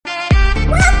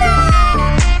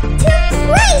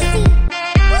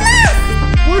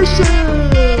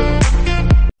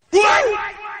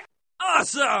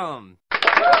Awesome.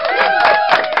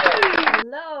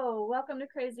 Hello, welcome to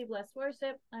Crazy Blessed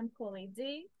Worship. I'm Coley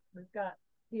D. We've got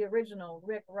the original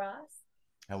Rick Ross.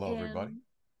 Hello, everybody.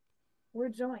 We're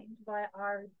joined by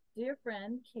our dear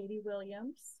friend, Katie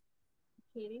Williams.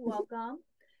 Katie, welcome.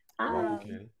 Welcome,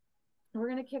 Katie. We're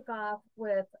going to kick off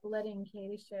with letting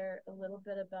Katie share a little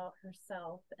bit about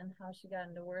herself and how she got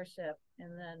into worship.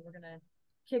 And then we're going to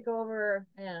kick over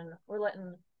and we're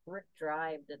letting Rick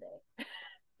drive today.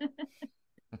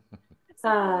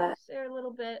 Share a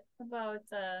little bit about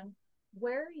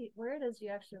where it is you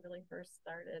actually really first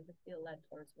started to feel led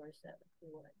towards worship, if you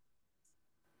would.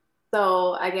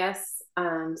 So I guess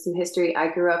some history. I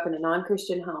grew up in a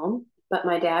non-Christian home, but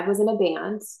my dad was in a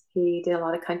band. He did a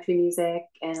lot of country music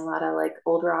and a lot of like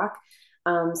old rock.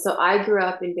 So I grew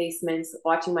up in basements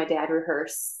watching my dad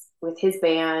rehearse with his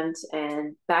band.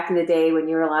 And back in the day when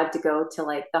you were allowed to go to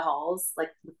like the halls, like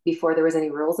before there was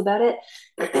any rules about it,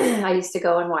 I used to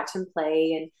go and watch him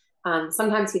play. And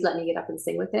sometimes he'd let me get up and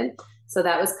sing with him. So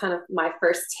that was kind of my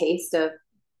first taste of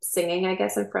singing, I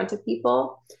guess, in front of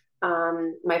people.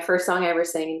 My first song I ever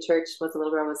sang in church was a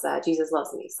little girl was Jesus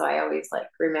Loves Me. So I always like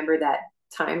remember that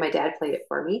time my dad played it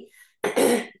for me.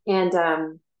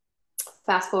 And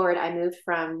fast forward, I moved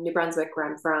from New Brunswick, where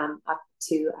I'm from, up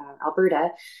to Alberta.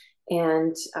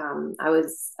 And I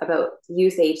was about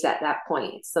youth age at that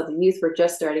point. So the youth were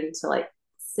just starting to like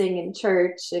sing in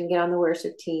church and get on the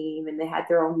worship team, and they had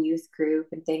their own youth group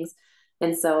and things.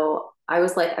 And so I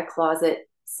was like a closet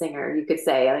singer, you could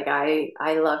say. Like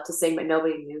I loved to sing, but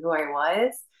nobody knew who I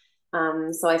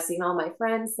was. So I seen all my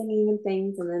friends singing and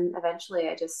things, and then eventually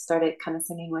I just started kind of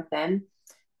singing with them.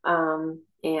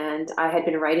 And I had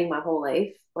been writing my whole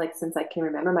life, like since I can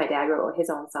remember. My dad wrote his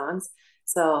own songs,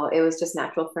 so it was just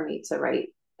natural for me to write.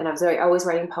 And I was always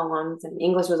writing poems, and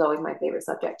English was always my favorite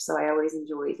subject. So I always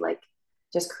enjoyed like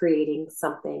just creating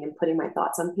something and putting my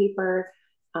thoughts on paper.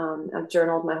 I've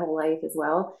journaled my whole life as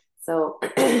well. So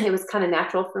it was kind of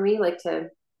natural for me, like to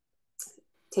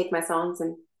take my songs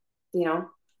and,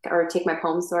 or take my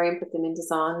poems, and put them into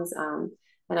songs.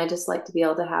 And I just like to be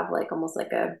able to have like almost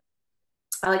like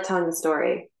I like telling the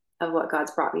story of what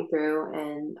God's brought me through.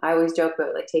 And I always joke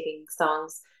about like taking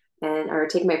songs or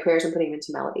taking my prayers and putting them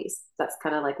into melodies. That's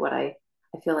kind of like what I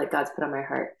feel like God's put on my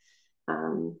heart.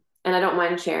 And I don't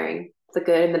mind sharing the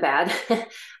good and the bad.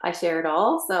 I share it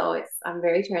all. So I'm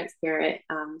very transparent,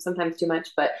 sometimes too much,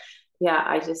 but yeah,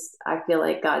 I feel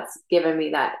like God's given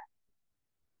me that,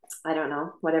 I don't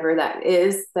know, whatever that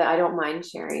is, that I don't mind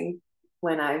sharing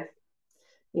when I've,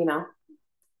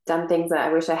 done things that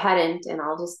I wish I hadn't. And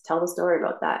I'll just tell the story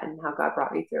about that and how God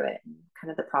brought me through it and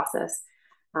kind of the process.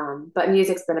 But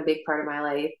music's been a big part of my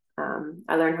life.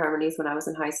 I learned harmonies when I was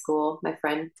in high school. My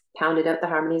friend pounded out the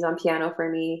harmonies on piano for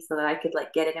me so that I could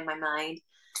like get it in my mind.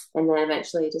 And then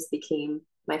eventually it just became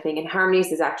my thing. And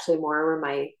harmonies is actually more where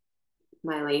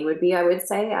my lane would be, I would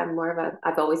say.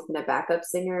 I've always been a backup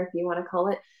singer, if you want to call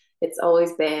it. It's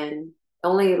always been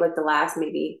only like the last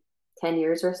maybe 10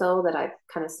 years or so that I've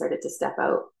kind of started to step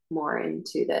out more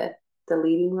into the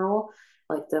leading role,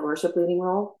 like the worship leading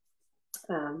role.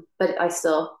 But I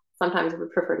still sometimes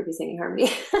would prefer to be singing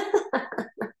harmony.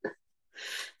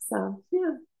 So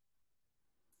yeah,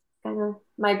 kind of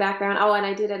my background. Oh, and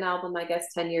I did an album, I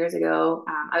guess, 10 years ago.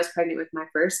 I was pregnant with my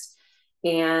first,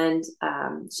 and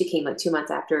she came like 2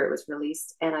 months after it was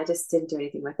released, and I just didn't do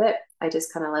anything with it. I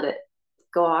just kind of let it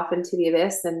go off into the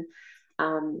abyss. And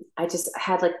I just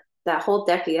had like that whole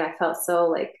decade, I felt so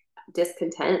like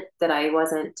discontent that I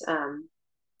wasn't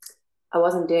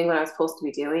doing what I was supposed to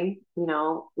be doing,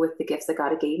 with the gifts that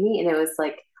God gave me. And it was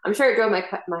like, I'm sure it drove my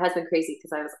husband crazy,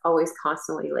 because I was always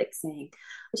constantly like saying,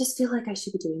 I just feel like I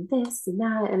should be doing this and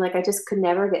that. And like, I just could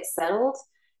never get settled.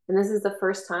 And this is the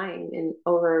first time in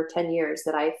over 10 years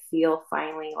that I feel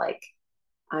finally like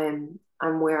I'm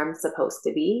where I'm supposed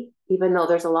to be, even though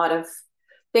there's a lot of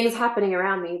things happening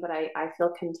around me, but I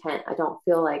feel content. I don't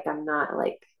feel like I'm not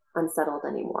like unsettled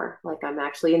anymore. Like I'm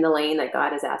actually in the lane that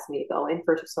God has asked me to go in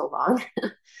for so long.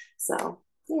 So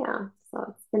yeah, so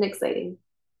it's been exciting.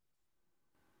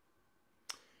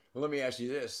 Well, let me ask you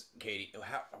this, Katie.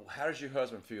 How does your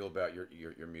husband feel about your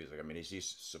music? I mean, is he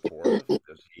supportive?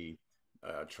 Does he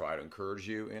try to encourage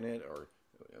you in it, or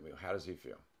I mean, how does he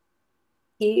feel?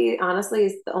 He honestly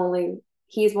is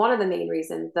he's one of the main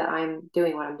reasons that I'm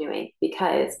doing what I'm doing,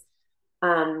 because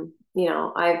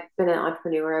I've been an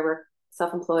entrepreneur. I work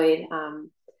self-employed.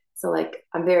 So like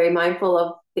I'm very mindful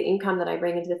of the income that I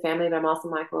bring into the family, but I'm also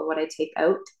mindful of what I take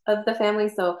out of the family.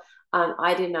 So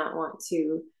I did not want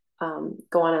to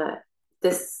go on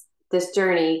this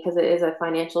journey, because it is a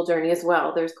financial journey as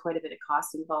well. There's quite a bit of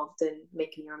cost involved in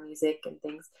making your own music and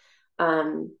things.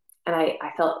 and I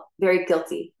felt very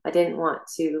guilty. I didn't want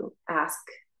to ask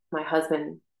my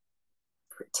husband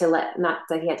to let, not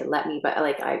that he had to let me, but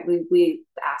like we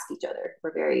ask each other.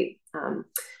 We're very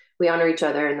we honor each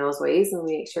other in those ways, and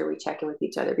we make sure we check in with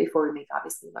each other before we make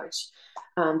obviously large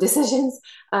decisions.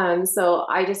 So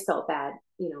I just felt bad,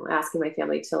 asking my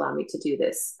family to allow me to do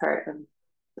this part of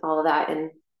all of that.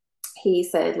 And he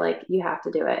said, like, you have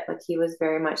to do it. Like, he was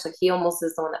very much like, he almost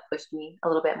is the one that pushed me a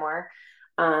little bit more.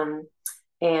 Um,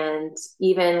 and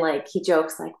even like he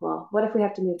jokes like, well, what if we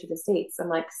have to move to the States? I'm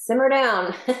like, simmer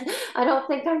down. I don't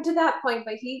think I'm to that point,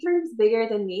 but he dreams bigger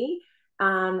than me.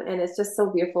 And it's just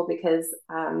so beautiful because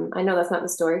I know that's not the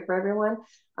story for everyone.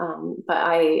 But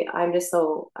I'm just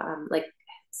so like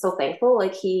so thankful.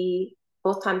 Like, he,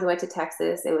 both times I went to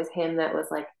Texas, it was him that was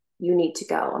like, you need to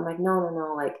go. I'm like, no, no,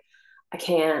 no. Like, I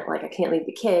can't leave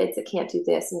the kids. I can't do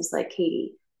this. And he's like,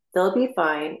 Katie, they'll be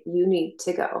fine. You need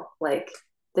to go. Like,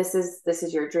 this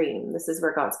is your dream. This is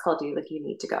where God's called you. Like, you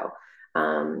need to go.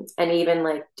 And even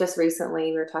like just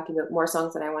recently we were talking about more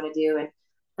songs that I want to do.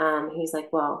 And he's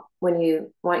like, well, why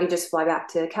don't you just fly back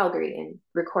to Calgary and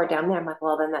record down there? I'm like,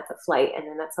 well, then that's a flight. And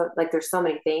then that's like, there's so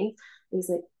many things. And he's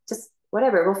like, just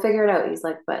whatever, we'll figure it out. He's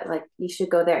like, but like, you should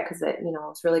go there because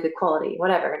it's really good quality,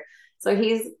 whatever. So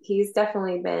he's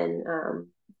definitely been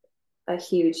a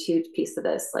huge piece of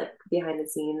this, like behind the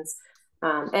scenes.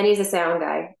 And he's a sound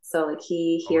guy. So like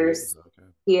he Oh, he hears, is. Okay.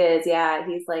 he is, yeah.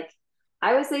 He's like,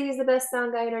 I would say he's the best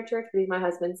sound guy in our church, but he's my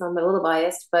husband, so I'm a little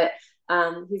biased, but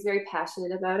he's very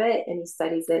passionate about it and he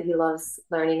studies it. He loves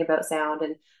learning about sound.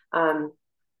 And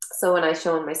so when I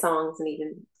show him my songs and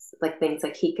even like things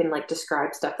like he can like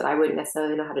describe stuff that I wouldn't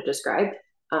necessarily know how to describe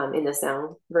in the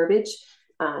sound verbiage.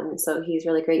 So he's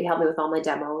really great. He helped me with all my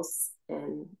demos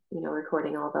and,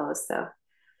 recording all those. So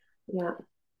yeah,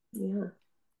 yeah.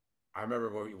 I remember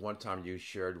one time you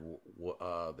shared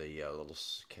the little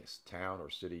town or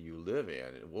city you live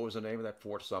in. What was the name of that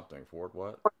fort? Something Fort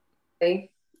what?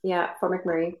 Yeah, Fort Fort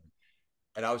McMurray.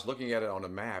 And I was looking at it on a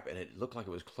map, and it looked like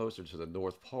it was closer to the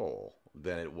North Pole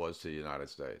than it was to the United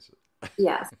States.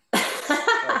 Yes.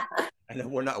 Oh, and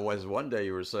then when I was one day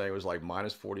you were saying it was like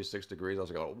minus 46 degrees. I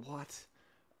was like, oh, what?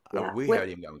 Yeah. We hadn't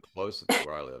even gotten close to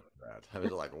where I live. At. I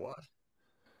was like, what?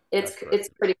 it's That's crazy. it's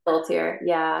pretty cold here.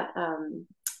 Yeah.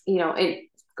 And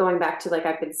going back to like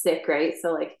I've been sick, right?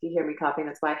 So like if you hear me coughing,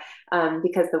 that's why.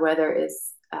 Because the weather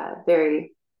is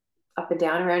very up and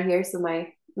down around here. So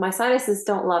my sinuses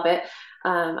don't love it.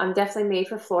 I'm definitely made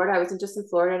for Florida. I was just in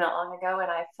Florida not long ago, and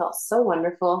I felt so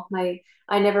wonderful.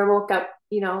 I never woke up,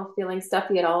 feeling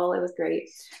stuffy at all. It was great.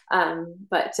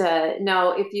 But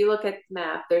no, if you look at the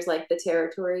map, there's like the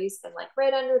territories, and like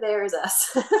right under there is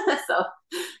us. So,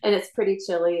 and it's pretty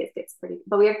chilly. It gets pretty,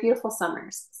 but we have beautiful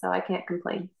summers, so I can't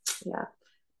complain. Yeah,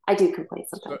 I do complain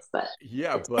So, sometimes, but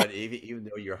yeah, it's but even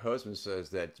though your husband says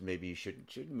that maybe you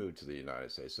should move to the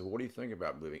United States, so what do you think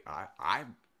about moving? I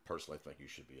personally think you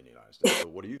should be in the United States. So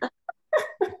what do you?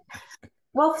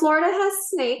 Well, Florida has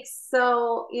snakes,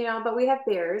 so but we have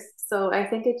bears. So I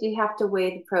think you have to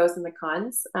weigh the pros and the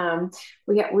cons.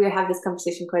 We have this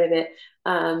conversation quite a bit,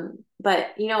 but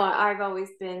I've always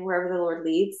been wherever the Lord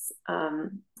leads.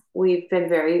 We've been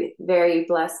very very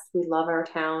blessed. We love our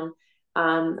town.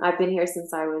 I've been here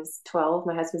since I was 12.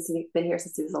 My husband's been here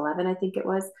since he was 11, I think it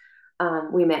was.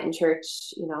 We met in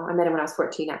church. I met him when I was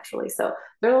 14, actually. So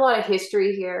there's a lot of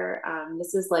history here.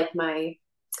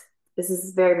 This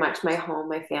is very much my home,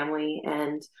 my family.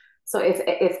 And so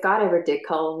if God ever did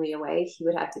call me away, he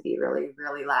would have to be really,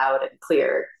 really loud and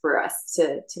clear for us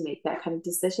to make that kind of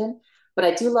decision. But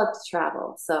I do love to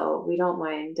travel. So we don't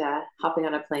mind hopping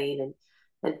on a plane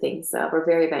and things. So we're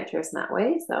very adventurous in that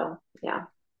way. So yeah.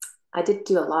 I did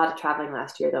do a lot of traveling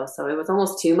last year though. So it was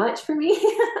almost too much for me.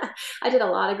 I did a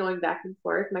lot of going back and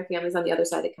forth. My family's on the other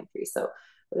side of the country. So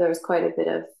there was quite a bit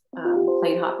of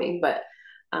plane hopping, but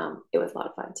it was a lot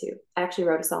of fun too. I actually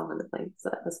wrote a song on the plane,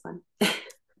 so that was fun.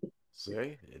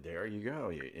 See, there you go.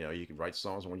 You can write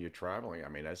songs when you're traveling. I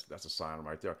mean, that's a sign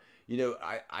right there.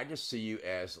 I just see you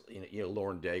as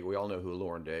Lauren Daigle. We all know who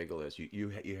Lauren Daigle is. You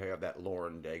have that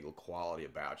Lauren Daigle quality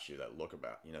about you, that look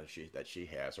about she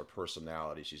has her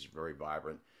personality. She's very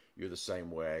vibrant. You're the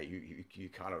same way. You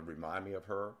kind of remind me of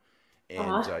her, and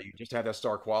Aw. you just have that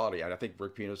star quality. And I think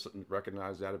Rick Pino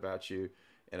recognized that about you,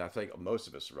 and I think most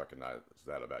of us recognize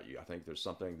that about you. I think there's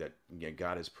something that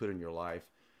God has put in your life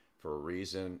for a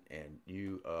reason, and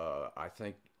I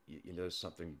think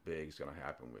something big is going to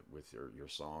happen with your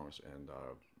songs and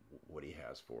what he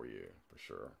has for you for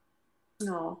sure.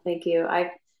 Oh, thank you.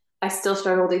 I still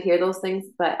struggle to hear those things,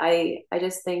 but I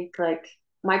just think like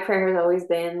my prayer has always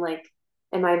been like,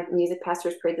 and my music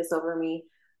pastors prayed this over me,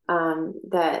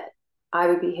 that I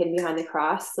would be hidden behind the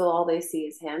cross. So all they see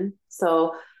is him.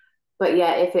 So, but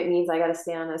yeah, if it means I got to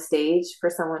stand on a stage for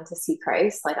someone to see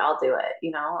Christ, like I'll do it,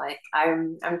 you know, like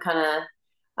I'm kind of,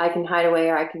 I can hide away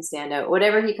or I can stand out,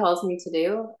 whatever he calls me to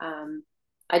do.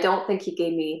 I don't think he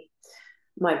gave me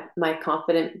my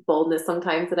confident boldness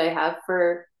sometimes that I have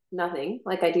for nothing.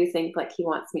 Like I do think like he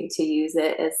wants me to use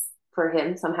it as for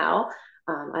him somehow.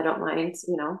 I don't mind,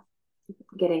 you know,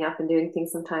 getting up and doing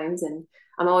things sometimes. And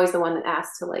I'm always the one that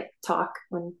asks to like talk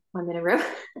when I'm in a room.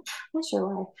 Not sure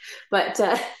why, but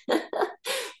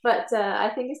I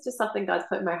think it's just something God's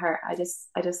put in my heart. I just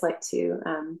like to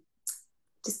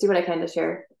just do what I can to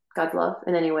share God's love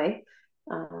in any way.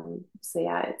 So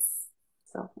yeah, it's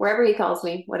so wherever He calls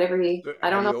me, whatever He, So I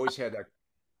don't have know. you always had that?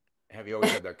 Have you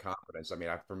always had that confidence? I mean,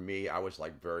 for me, I was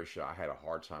like very shy. I had a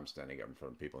hard time standing up in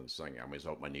front of people and singing. I mean,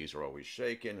 my knees were always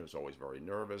shaking. I was always very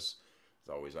nervous.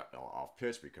 I was always off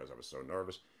pitch because I was so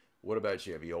nervous. What about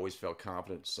you? Have you always felt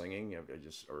confident singing?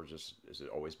 Just has it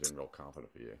always been real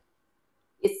confident for you?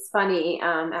 It's funny.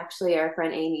 Actually, our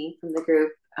friend Amy from the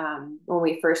group, when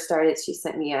we first started, she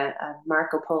sent me a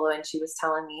Marco Polo, and she was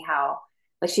telling me how,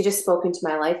 like, she just spoke into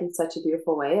my life in such a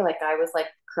beautiful way. Like, I was like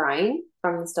crying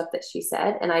from the stuff that she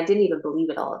said, and I didn't even believe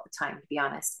it all at the time, to be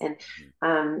honest. And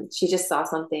Mhm. she just saw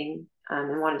something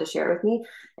and wanted to share it with me.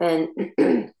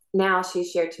 And now she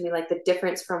shared to me like the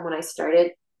difference from when I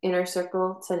started Inner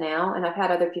Circle to now. And I've had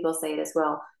other people say it as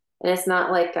well. And it's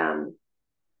not like a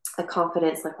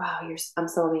confidence like, wow, I'm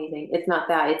so amazing. It's not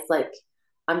that. It's like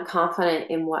I'm confident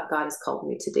in what God has called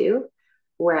me to do.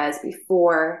 Whereas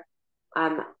before,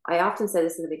 I often say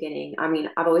this in the beginning. I mean,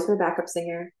 I've always been a backup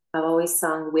singer. I've always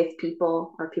sung with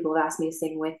people, or people have asked me to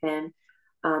sing with them.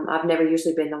 I've never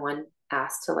usually been the one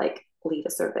asked to like lead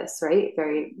a service, right?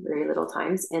 Very, very little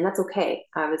times, and that's okay.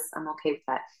 I'm okay with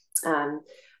that. Um,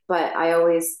 but I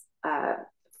always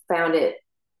found it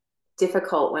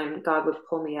difficult when God would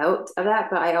pull me out of that.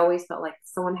 But I always felt like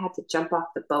someone had to jump off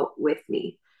the boat with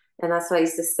me. And that's what I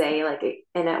used to say. Like,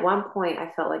 and at one point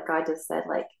I felt like God just said,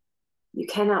 like, you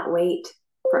cannot wait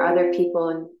for other people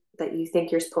and that you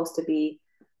think you're supposed to be,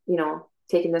 you know,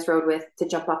 taking this road with to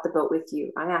jump off the boat with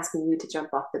you. I'm asking you to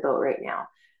jump off the boat right now.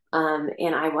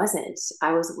 And I wasn't.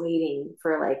 I was waiting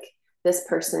for like this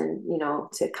person, you know,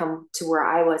 to come to where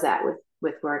I was at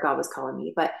with where God was calling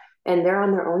me. But and they're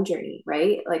on their own journey,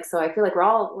 right? Like so I feel like we're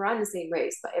on the same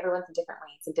race, but everyone's in different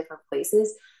lanes in different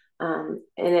places. And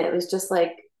it was just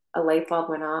like a light bulb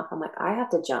went off. I'm like, I have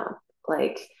to jump.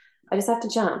 Like I just have to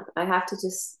jump. I have to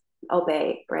just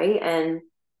obey, right? And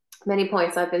many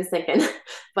points I've been thinking,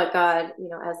 but God, you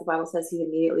know, as the Bible says, He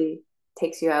immediately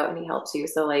takes you out and He helps you.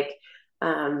 So like,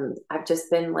 I've just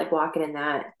been like walking in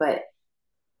that, but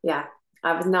yeah,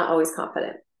 I was not always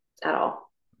confident at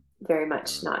all. Very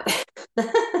much Uh, not.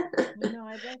 You know,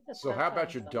 I'd like to so how touch about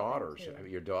on your something daughters? too.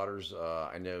 Your daughters,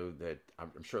 I know that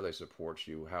I'm sure they support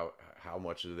you. How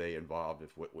much are they involved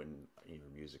if when you know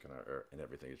music and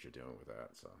everything that you're doing with that?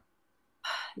 So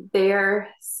They're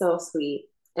so sweet.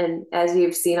 And as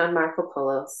you've seen on Marco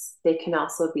Polos, they can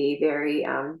also be very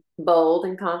bold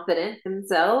and confident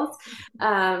themselves.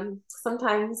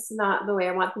 Sometimes not the way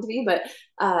I want them to be, but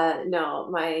no,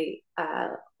 my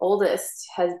oldest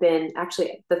has been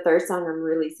actually the third song I'm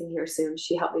releasing here soon.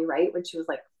 She helped me write when she was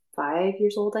like 5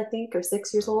 years old, I think, or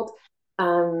 6 years uh, old.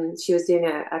 She was doing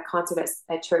a concert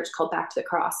at church called Back to the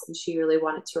Cross, and she really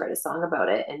wanted to write a song about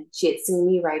it. And she had seen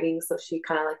me writing, so she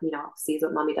kind of like, you know, sees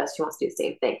what mommy does. She wants to do the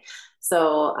same thing.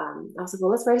 So I was like,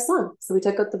 well, let's write a song. So we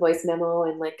took out the voice memo,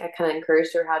 and like I kind of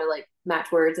encouraged her how to like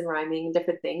match words and rhyming and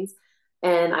different things.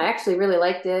 And I actually really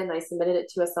liked it, and I submitted it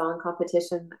to a song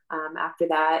competition after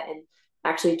that, and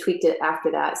actually tweaked it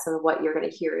after that. So what you're going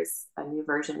to hear is a new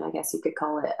version, I guess you could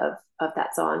call it, of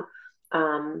that song.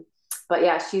 Um, but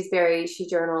yeah, she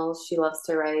journals, she loves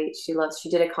to write, she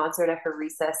did a concert at her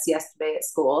recess yesterday at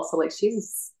school. So like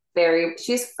she's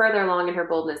further along in her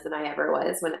boldness than I ever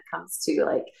was when it comes to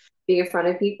like being in front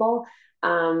of people.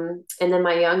 And then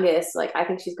my youngest, like I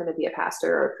think she's going to be a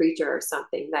pastor or a preacher or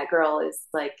something. That girl is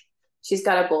like, she's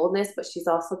got a boldness, but she's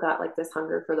also got like this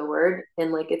hunger for the word.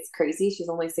 And like, it's crazy. She's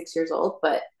only 6 years old,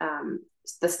 but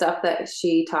the stuff that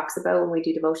she talks about when we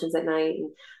do devotions at night,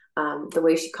 and the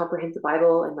way she comprehends the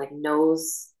Bible and like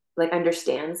knows, like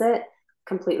understands it,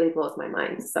 completely blows my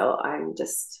mind. So I'm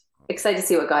just excited to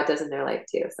see what God does in their life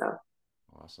too. So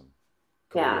awesome.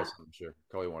 Cole, you yeah. had something to share.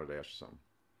 Cole, you wanted to ask you something.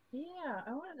 Yeah,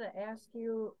 I wanted to ask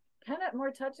you kind of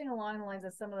more touching along the lines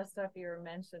of some of the stuff you were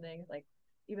mentioning, like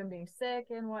even being sick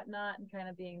and whatnot and kind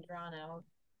of being drawn out.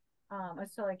 I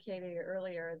was telling Katie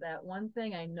earlier that one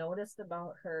thing I noticed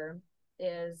about her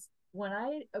is when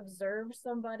I observe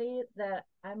somebody that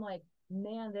I'm like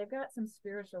man, they've got some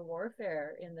spiritual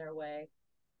warfare in their way.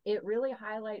 It really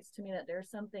highlights to me that there's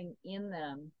something in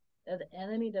them that the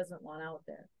enemy doesn't want out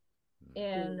there.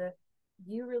 And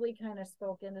you really kind of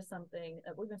spoke into something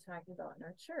that we've been talking about in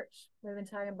our church. We've been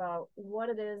talking about what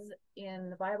it is in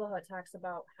the Bible, how it talks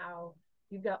about how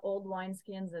you've got old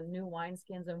wineskins and new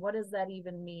wineskins, and what does that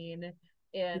even mean?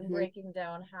 And breaking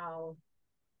down how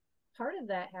part of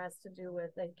that has to do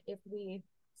with, like, if we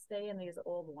stay in these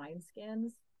old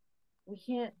wineskins, we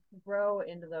can't grow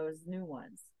into those new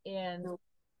ones. And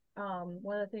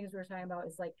one of the things we're talking about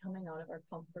is like coming out of our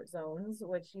comfort zones,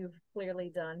 which you've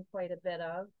clearly done quite a bit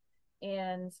of.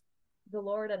 And the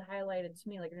Lord had highlighted to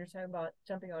me, like when you're talking about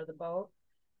jumping out of the boat,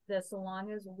 that so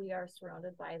long as we are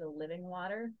surrounded by the living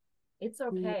water, it's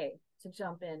okay to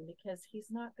jump in, because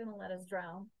he's not going to let us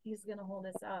drown. He's going to hold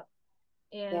us up.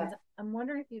 And I'm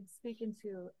wondering if you'd speak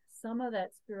into some of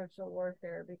that spiritual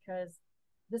warfare, because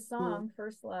the song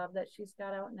First Love that she's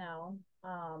got out now,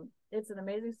 it's an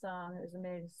amazing song. There's an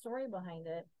amazing story behind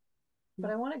it. But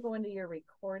I want to go into your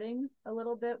recording a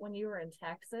little bit when you were in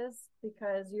Texas,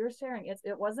 because you're sharing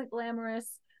it wasn't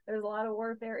glamorous. There's a lot of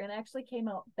warfare, and actually came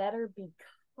out better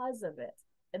because of it.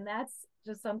 And that's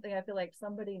just something I feel like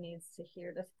somebody needs to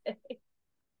hear today.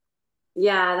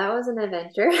 Yeah, that was an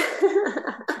adventure.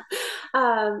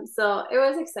 So it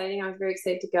was exciting. I was very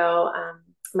excited to go.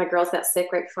 My girls got sick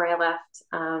right before I left,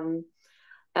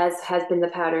 as has been the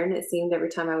pattern, it seemed, every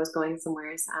time I was going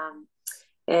somewhere.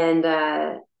 And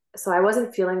so I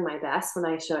wasn't feeling my best when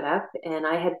I showed up, and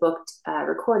I had booked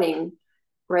recording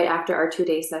right after our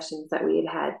 2-day sessions that we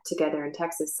had together in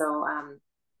Texas. So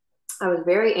I was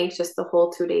very anxious the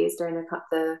whole 2 days during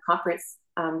the conference,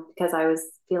 because I was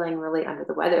feeling really under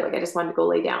the weather. Like I just wanted to go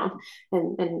lay down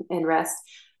and rest.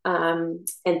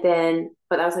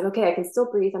 But I was like, okay, I can still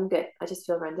breathe. I'm good. I just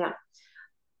feel run down.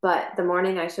 But the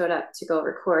morning I showed up to go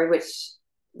record, which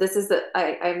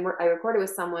I recorded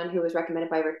with someone who was recommended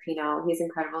by Rick Pino. He's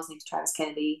incredible. His name's Travis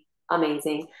Kennedy.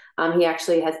 Amazing. He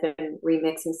actually has been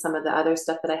remixing some of the other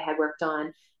stuff that I had worked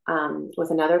on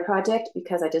with another project,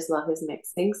 because I just love his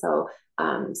mixing. So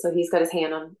he's got his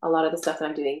hand on a lot of the stuff that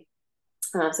I'm doing.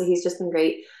 So he's just been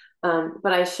great.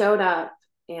 But I showed up,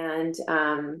 and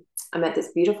I'm at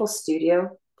this beautiful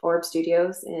studio, Orb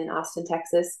Studios in Austin,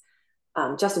 Texas.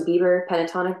 Justin Bieber,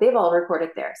 Pentatonic, they've all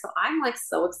recorded there. So I'm like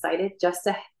so excited just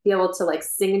to be able to like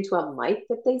sing into a mic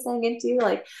that they sang into.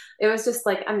 Like it was just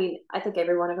like, I mean, I think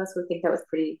every one of us would think that was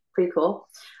pretty cool.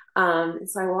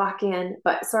 So I walk in,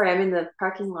 but sorry, I'm in the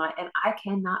parking lot and I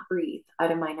cannot breathe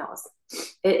out of my nose.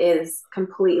 It is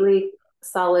completely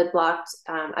solid blocked.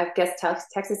 I guess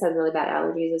Texas has really bad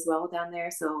allergies as well down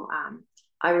there. So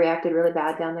I reacted really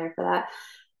bad down there for that.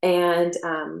 And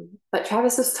but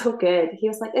Travis was so good. He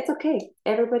was like, it's okay.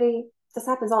 Everybody, this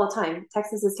happens all the time.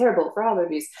 Texas is terrible for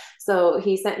allergies. So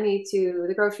he sent me to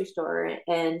the grocery store.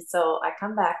 And so I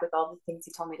come back with all the things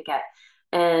he told me to get.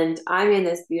 And I'm in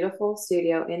this beautiful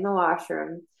studio in the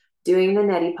washroom doing the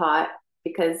neti pot,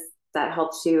 because that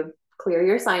helps you clear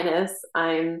your sinus.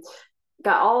 I'm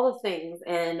got all the things,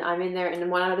 and I'm in there. And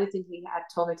one other thing he had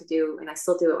told me to do, and I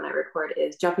still do it when I record,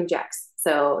 is jumping jacks.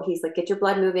 So he's like, get your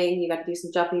blood moving. You got to do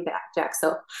some jumping jacks.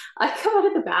 So I come out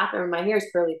of the bathroom. My hair is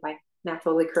curly, my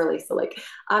naturally curly. So like,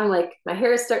 I'm like, my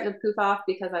hair is starting to poof off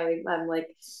because I'm like,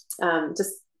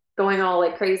 just going all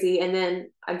like crazy. And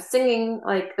then I'm singing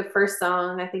like the first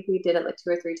song. I think we did it like 2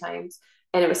 or 3 times,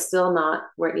 and it was still not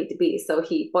where it needed to be. So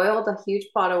he boiled a huge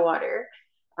pot of water.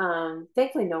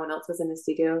 Thankfully no one else was in the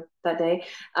studio that day.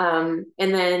 And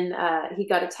then he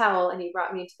got a towel and he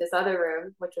brought me into this other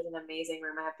room, which was an amazing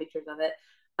room. I have pictures of it.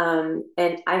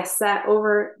 And I sat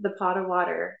over the pot of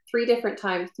water 3 different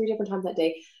times that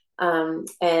day.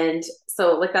 And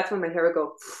so like, that's when my hair would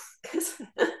go.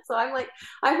 So I'm like,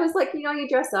 I was like, you know, you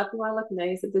dress up, you want to look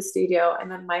nice at the studio, and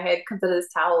then my head comes out of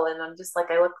this towel, and I'm just like,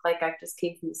 I look like I just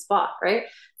came from the spa, right?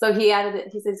 So he added it.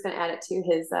 He said he's going to add it to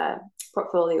his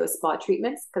portfolio of spa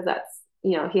treatments, because that's,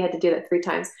 you know, he had to do that 3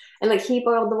 times. And like, he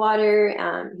boiled the water.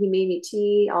 He made me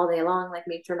tea all day long, like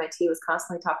made sure my tea was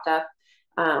constantly topped up.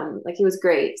 Like he was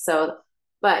great. So,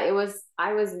 but I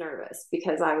was nervous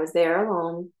because I was there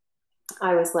alone.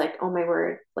 I was like, oh my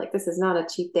word, like this is not a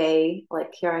cheap day.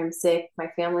 Like here I'm sick. My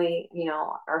family, you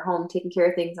know, are home taking care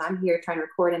of things. I'm here trying to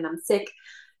record and I'm sick.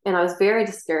 And I was very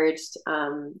discouraged.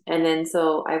 And then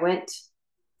so I went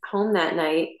home that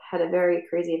night, had a very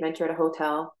crazy adventure at a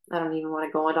hotel. I don't even want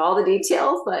to go into all the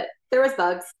details, but there was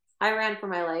bugs. I ran for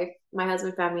my life. My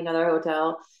husband found me another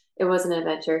hotel. It was an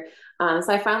adventure. So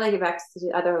I finally get back to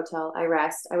the other hotel. I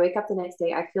rest. I wake up the next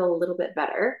day. I feel a little bit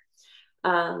better.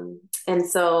 And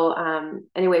so,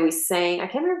 anyway, we sang, I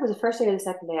can't remember if it was the first day or the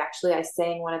second day, actually. I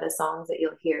sang one of the songs that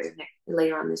you'll hear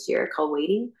later on this year called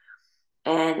Waiting.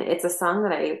 And it's a song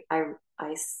that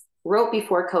I wrote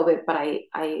before COVID, but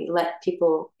I let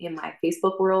people in my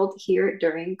Facebook world hear it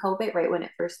during COVID, right when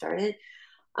it first started.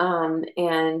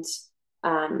 And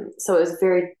so it was a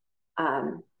very,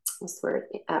 what's the word,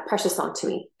 precious song to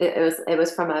me. It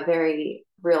was from a very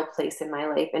real place in my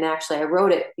life. And actually I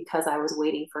wrote it because I was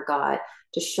waiting for God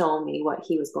to show me what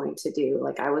he was going to do.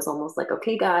 Like, I was almost like,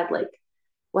 okay, God, like,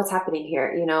 what's happening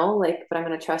here, like, but I'm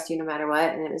going to trust you no matter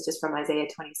what. And it was just from Isaiah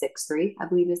 26:3, I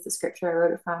believe is the scripture I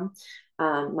wrote it from.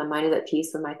 My mind is at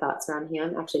peace when my thoughts are on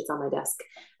him. Actually, it's on my desk.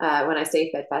 When I stay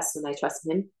steadfast and I trust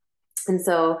in him. And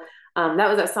so that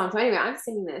was that song. So anyway, I'm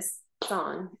singing this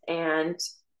song and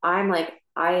I'm like,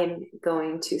 I am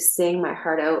going to sing my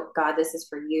heart out. God, this is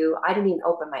for you. I didn't even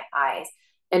open my eyes.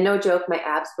 And no joke, my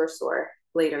abs were sore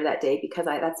later that day because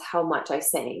that's how much I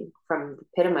sang from the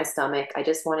pit of my stomach. I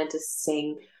just wanted to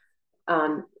sing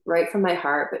right from my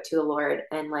heart, but to the Lord.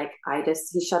 And like,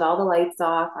 he shut all the lights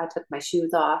off. I took my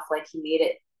shoes off. Like, he made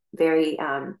it very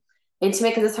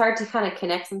intimate, because it's hard to kind of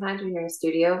connect sometimes when you're in a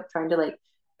studio trying to like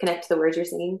connect to the words you're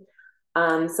singing.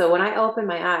 So when I opened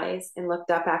my eyes and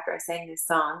looked up after I sang this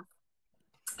song,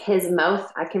 his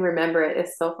mouth, I can remember it.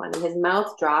 It's so funny. His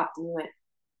mouth dropped and he went,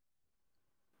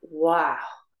 wow.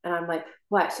 And I'm like,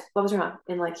 what was wrong?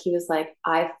 And like, he was like,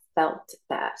 I felt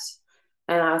that.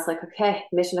 And I was like, okay,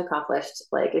 mission accomplished.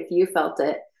 Like, if you felt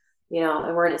it,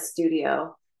 and we're in a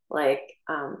studio, like,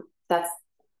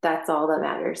 that's all that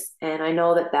matters. And I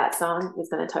know that song is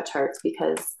going to touch hearts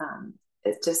because,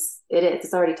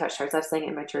 it's already touched hearts. I've sang it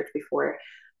in my church before.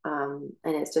 And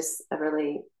it's just a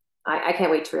really, I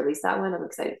can't wait to release that one. I'm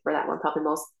excited for that one, probably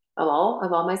most of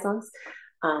all my songs.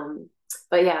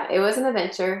 But yeah, it was an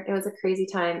adventure. It was a crazy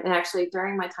time. And actually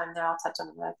during my time there, I'll touch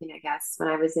on another thing, I guess. When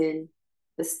I was in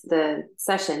the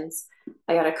sessions,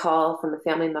 I got a call from a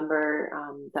family member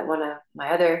that one of my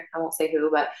other, I won't say who,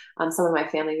 but some of my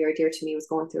family very dear to me was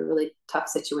going through a really tough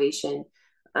situation.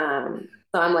 So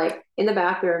I'm like in the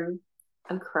bathroom,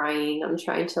 I'm crying. I'm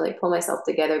trying to like pull myself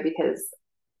together because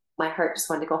my heart just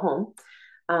wanted to go home.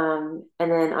 And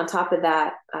then on top of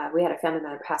that, we had a family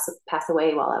member pass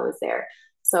away while I was there.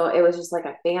 So it was just like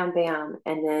a bam, bam.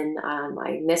 And then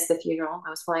I missed the funeral.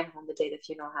 I was flying home the day the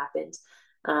funeral happened.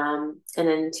 And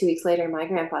then 2 weeks later, my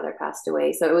grandfather passed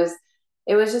away. So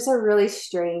it was just a really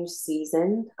strange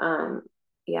season. Yeah,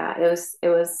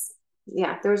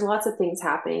 yeah, there was lots of things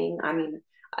happening. I mean,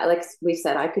 like we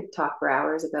said, I could talk for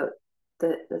hours about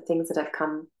the things that have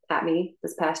come at me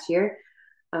this past year.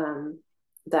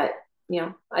 That,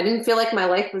 I didn't feel like my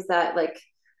life was that like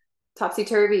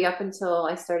topsy-turvy up until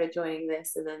I started joining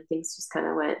this, and then things just kind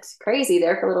of went crazy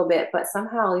there for a little bit. But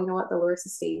somehow, you know what, the Lord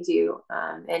sustains you,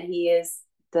 and he is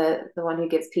the one who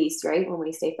gives peace, right, when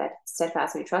we stay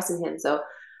steadfast and we trust in him. So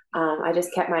I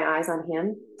just kept my eyes on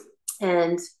him,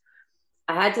 and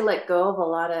I had to let go of a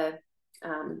lot of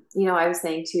I was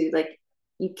saying too, like,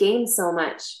 you gain so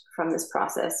much from this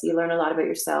process. You learn a lot about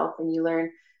yourself, and you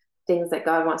learn things that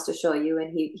God wants to show you,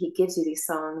 and he gives you these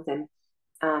songs, and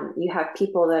you have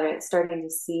people that are starting to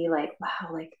see like,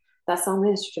 wow, like that song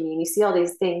ministered to me, and you see all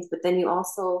these things. But then you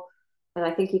also, and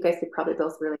I think you guys could probably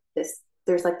both relate this,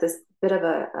 there's like this bit of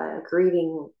a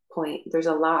grieving point. There's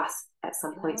a loss at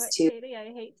some points too. Katie,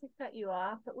 I hate to cut you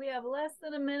off, but we have less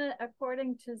than a minute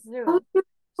according to Zoom. Oh,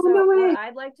 so no way. What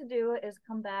I'd like to do is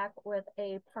come back with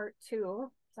a part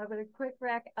 2. So I'm going to quick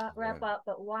wrap up,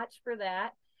 but watch for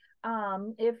that.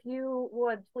 If you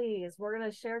would please, we're going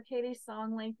to share Katie's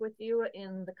song link with you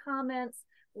in the comments.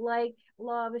 Like,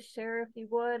 love, share if you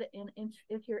would. And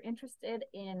if you're interested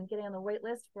in getting on the wait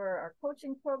list for our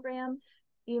coaching program,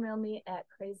 email me at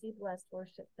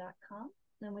crazyblessedworship.com.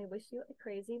 And we wish you a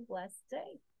crazy blessed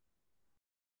day.